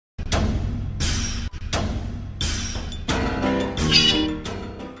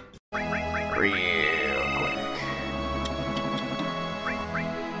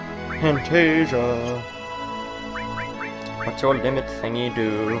Fantasia. What's your limit thingy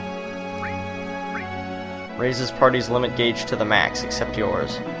do? Raises party's limit gauge to the max, except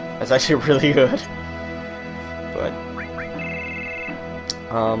yours. That's actually really good. But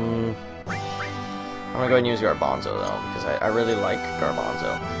I'm gonna go ahead and use Garbanzo though, because I really like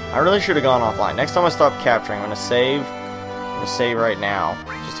Garbanzo. I really should have gone offline. Next time I stop capturing, I'm gonna save. I'm gonna save right now,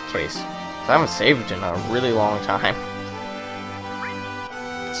 just in case. I haven't saved in a really long time.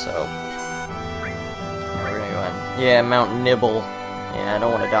 So yeah, we're gonna go ahead. Yeah, Mount Nibble. Yeah, I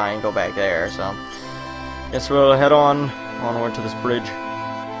don't want to die and go back there, so guess we'll head onward to this bridge.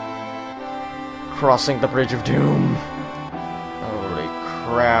 Crossing the Bridge of Doom. Holy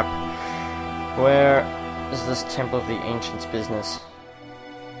crap. Where is this Temple of the Ancients business?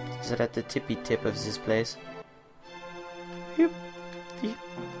 Is it at the tippy tip of this place? Yep. Yep.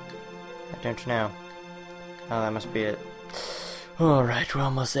 I don't know. Oh, that must be it. Alright, we're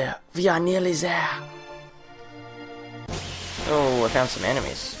almost there. We are nearly there. Oh, I found some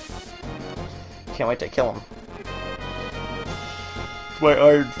enemies. Can't wait to kill them. My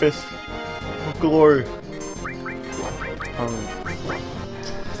iron fist of glory.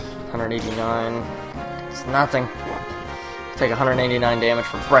 189. It's nothing. Take 189 damage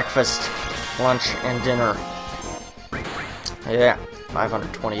for breakfast, lunch, and dinner. Yeah,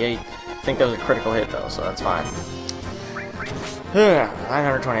 528. I think that was a critical hit though, so that's fine.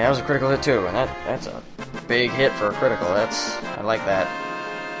 920. That was a critical hit too, and that's a big hit for a critical. I like that.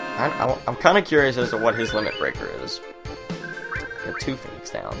 I'm kind of curious as to what his limit breaker is. Got 2 Phoenix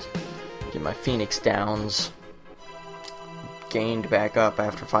Downs. Get my Phoenix Downs gained back up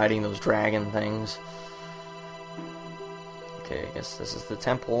after fighting those dragon things. Okay, I guess this is the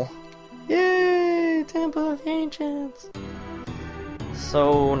temple. Yay! Temple of Ancients!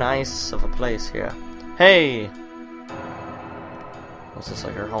 So nice of a place here. Hey! Was this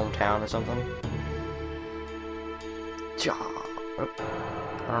like our hometown or something? Oh.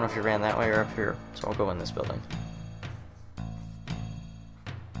 I don't know if you ran that way or up here, so I'll go in this building.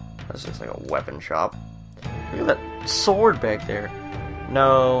 This looks like a weapon shop. Look at that sword back there.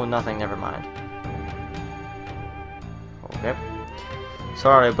 No, nothing, never mind. Okay.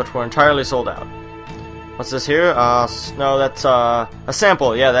 Sorry, but we're entirely sold out. What's this here? No, that's a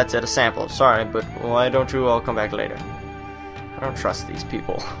sample. Yeah, that's it, a sample. Sorry, but why don't you all come back later? I don't trust these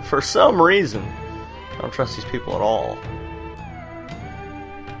people. For some reason. I don't trust these people at all.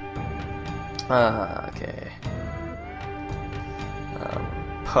 Okay.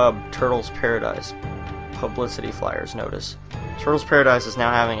 Pub, Turtle's Paradise. Publicity flyers notice. Turtle's Paradise is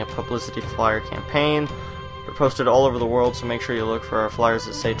now having a publicity flyer campaign. They're posted all over the world, so make sure you look for our flyers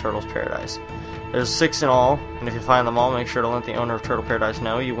that say Turtle's Paradise. There's 6 in all, and if you find them all, make sure to let the owner of Turtle Paradise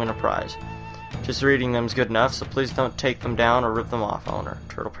know you win a prize. Just reading them is good enough, so please don't take them down or rip them off, owner.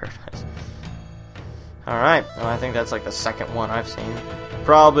 Turtle Paradise. Alright, well, I think that's like the second one I've seen.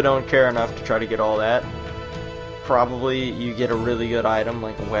 Probably don't care enough to try to get all that. Probably you get a really good item,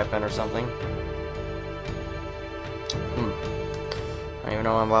 like a weapon or something. I don't even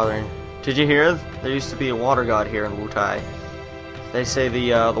know why I'm bothering. Did you hear? There used to be a water god here in Wutai. They say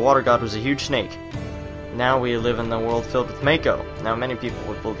the water god was a huge snake. Now we live in the world filled with Mako. Now many people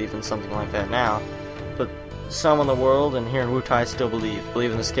would believe in something like that now, but some in the world and here in Wutai still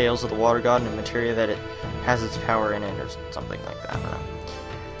believe in the scales of the water god and the materia that it has its power in it or something like that.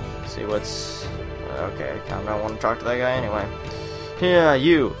 Let's see what's... Okay, I kinda don't want to talk to that guy anyway. Yeah,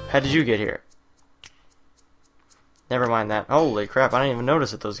 you. How did you get here? Never mind that. Holy crap, I didn't even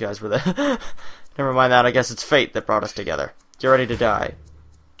notice that those guys were there. Never mind that, I guess it's fate that brought us together. Get ready to die.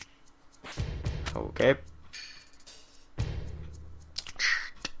 Okay.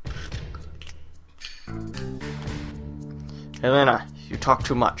 Elena, you talk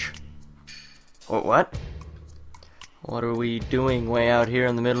too much. What? What are we doing way out here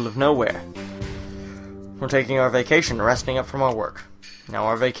in the middle of nowhere? We're taking our vacation, resting up from our work. Now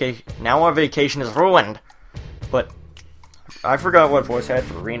our vacation is ruined. But I forgot what voice I had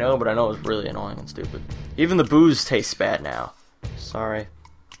for Reno, but I know it was really annoying and stupid. Even the booze tastes bad now. Sorry.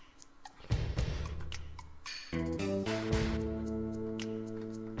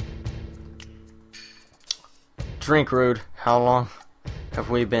 Drink, Rude. How long have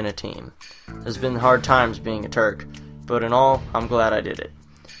we been a team? There's been hard times being a Turk, but in all, I'm glad I did it.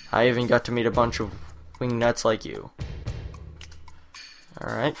 I even got to meet a bunch of wingnuts like you.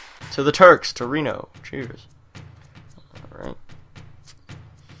 Alright. To the Turks, to Reno. Cheers. Alright.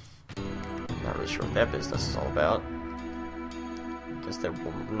 Not really sure what that business is all about. Guess they're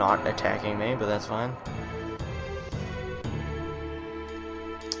not attacking me, but that's fine.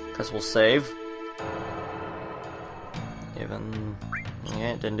 Guess we'll save. Even...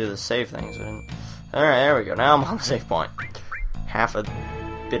 yeah, it didn't do the save things. Alright, there we go. Now I'm on the save point. Half a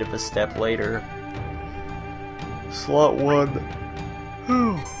bit of a step later. Slot 1.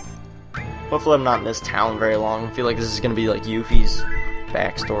 Hopefully I'm not in this town very long. I feel like this is going to be like Yuffie's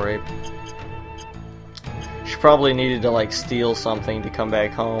backstory. She probably needed to like steal something to come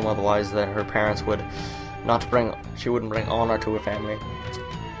back home, otherwise that her parents would she wouldn't bring honor to her family.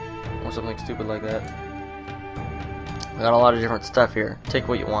 Or something stupid like that. We got a lot of different stuff here. Take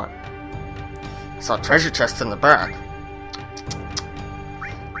what you want. I saw treasure chests in the back.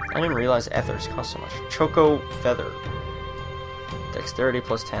 I didn't realize ethers cost so much. Choco Feather. Dexterity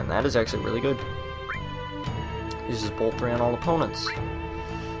plus 10. That is actually really good. Uses Bolt 3 on all opponents.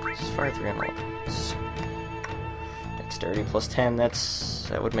 Uses Fire 3 on all opponents. Dexterity plus 10.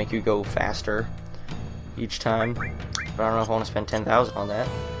 That would make you go faster each time. But I don't know if I want to spend 10,000 on that.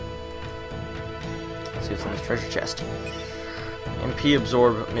 Let's see what's in this treasure chest. MP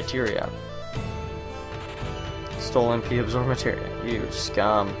Absorb Materia. Stole MP Absorb Materia. You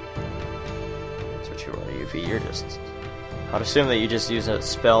scum. That's what you are, Yuffie. You're just... I'd assume that you just use a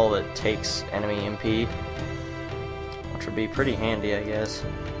spell that takes enemy MP, which would be pretty handy, I guess.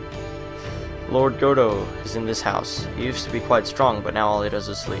 Lord Godo is in this house. He used to be quite strong, but now all he does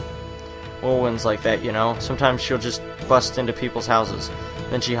is sleep. Whirlwind's like that, you know? Sometimes she'll just bust into people's houses,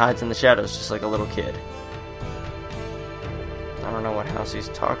 then she hides in the shadows just like a little kid. I don't know what house he's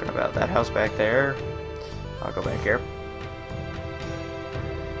talking about. That house back there? I'll go back here.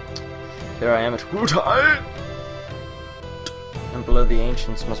 Here I am at Wutai! And below the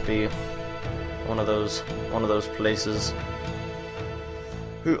Ancients must be one of those places.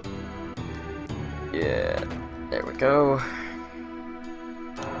 Yeah, there we go.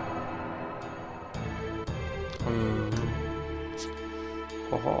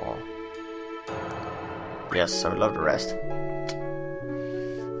 Oh. Yes, I would love to rest.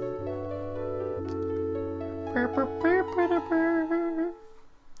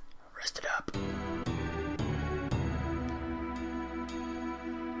 Rest it up.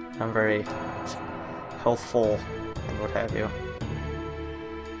 I'm very healthful and what have you.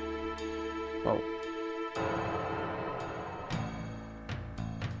 Whoa.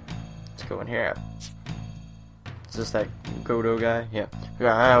 Let's go in here. Is this that Godo guy? Yeah.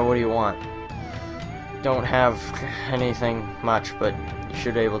 What do you want? Don't have anything much, but you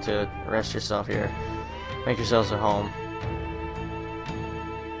should be able to rest yourself here. Make yourselves at home.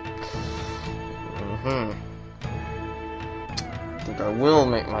 I think I will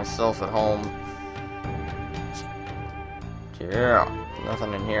make myself at home. Yeah.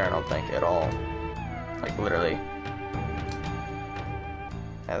 Nothing in here, I don't think, at all. Like, literally.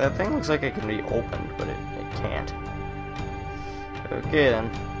 Yeah, that thing looks like it can be opened, but it can't. Okay,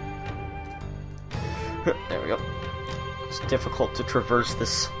 then. There we go. It's difficult to traverse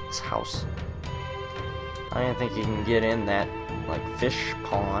this house. I don't think you can get in that, like, fish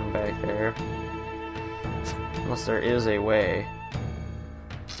pond back there. Unless there is a way.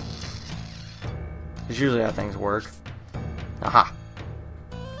 Because usually how things work. Aha!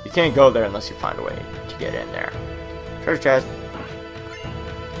 You can't go there unless you find a way to get in there. Treasure chest.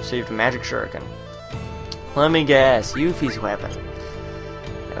 Received a magic shuriken. Let me guess, Yuffie's weapon.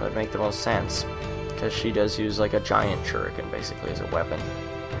 That would make the most sense. Because she does use like a giant shuriken basically as a weapon.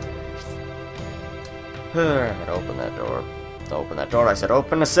 Alright, open that door. Open that door, I said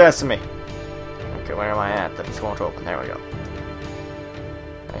open the sesame! Okay, where am I at? That it won't open. There we go.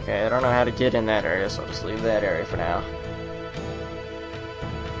 Okay, I don't know how to get in that area, so I'll just leave that area for now.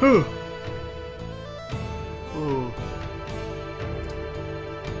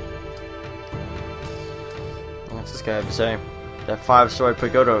 What's this guy have to say? That 5-story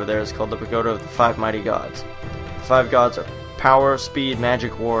pagoda over there is called the Pagoda of the 5 Mighty Gods. The 5 gods are Power, Speed,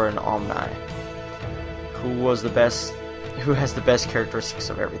 Magic, War, and Omni. Who has the best characteristics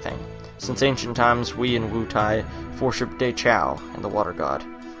of everything. Since ancient times, we in Wutai worship De Chao and the Water God.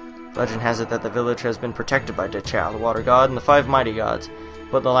 Legend has it that the village has been protected by De Chao, the Water God, and the 5 Mighty Gods.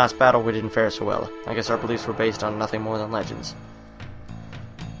 But in the last battle we didn't fare so well. I guess our beliefs were based on nothing more than legends.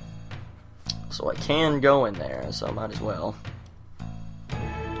 So I can go in there, so I might as well.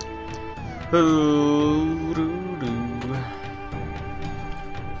 Will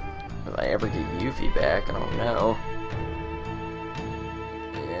I ever get Yuffie back? I don't know.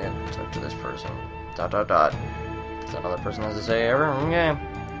 Yeah, talk to this person. ... Is that another person has to say ever? Okay.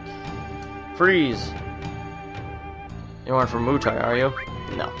 Freeze! You aren't from Wutai, are you?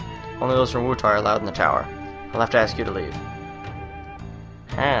 No. Only those from Wutai are allowed in the tower. I'll have to ask you to leave.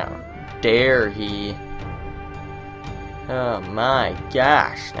 How dare he? Oh my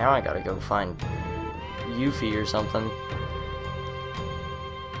gosh. Now I gotta go find Yuffie or something.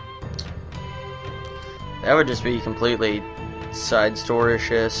 That would just be completely side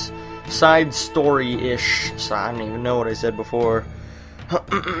story-ish. Side story-ish. So I don't even know what I said before.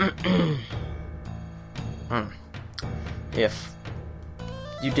 If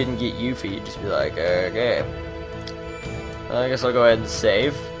you didn't get Yuffie, you'd just be like, okay. I guess I'll go ahead and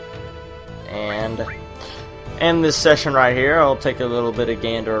save. And end this session right here. I'll take a little bit of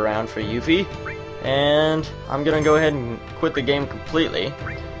gander around for Yuffie. And I'm going to go ahead and quit the game completely.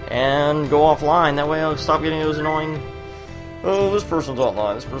 And go offline. That way I'll stop getting those annoying, oh, this person's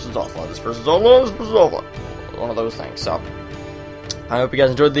online, this person's offline, this person's online, this person's offline. One of those things. So, I hope you guys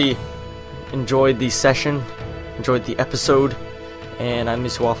enjoyed the session, enjoyed the episode. And I'm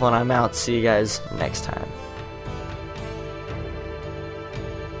Mr. Waffle and I'm out. See you guys next time.